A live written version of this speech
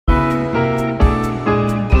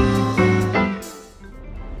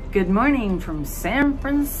Good morning from San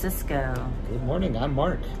Francisco. Good morning, I'm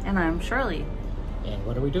Mark. And I'm Shirley. And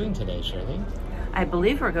what are we doing today, Shirley? I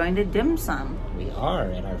believe we're going to dim sum. We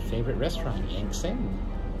are at our favorite restaurant, Yang Sing.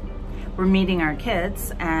 We're meeting our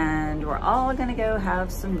kids and we're all gonna go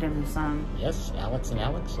have some dim sum. Yes, Alex and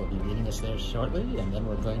Alex will be meeting us there shortly, and then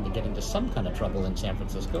we're going to get into some kind of trouble in San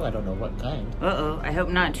Francisco. I don't know what kind. Uh-oh, I hope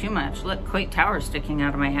not too much. Look, Coit Tower sticking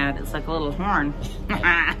out of my head. It's like a little horn.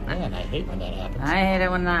 Man, I hate when that happens. I hate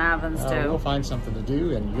it when that happens too. We'll find something to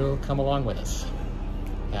do and you'll come along with us.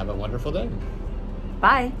 Have a wonderful day.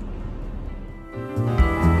 Bye.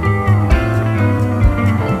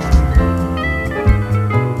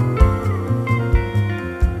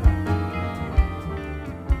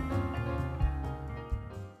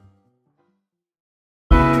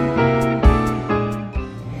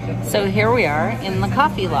 So here we are in the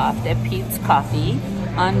coffee loft at Pete's Coffee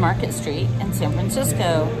on Market Street in San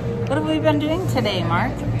Francisco. What have we been doing today,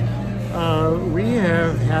 Mark? We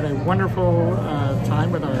have had a wonderful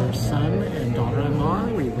time with our son and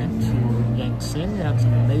daughter-in-law. We went to Yang Sing, had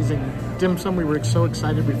some amazing dim sum. We were so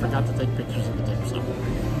excited we forgot to take pictures of the dim sum.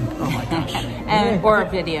 Oh my gosh. Or a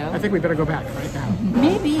video. I think we better go back right now.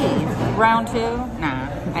 Maybe. Round two? Nah.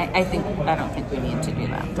 I don't think we need to do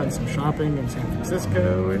that. Done some shopping in San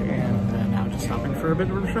Francisco and now just stopping for a bit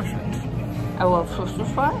of refreshment. Oh, well,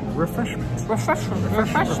 what? Refreshment. Refreshment.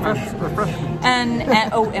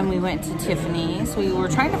 And we went to Tiffany's. We were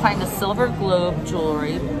trying to find a silver globe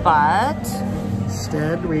jewelry, but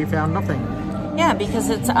instead we found nothing. Yeah, because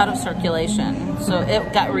it's out of circulation. So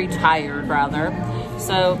it got retired, rather.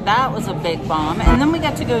 So that was a big bomb. And then we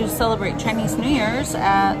got to go celebrate Chinese New Year's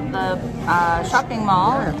at the shopping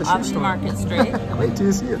mall off Market Street. Wait till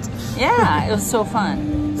you see it. Yeah, it was so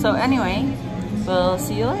fun. So anyway, we'll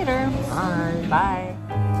see you later. Bye. Bye.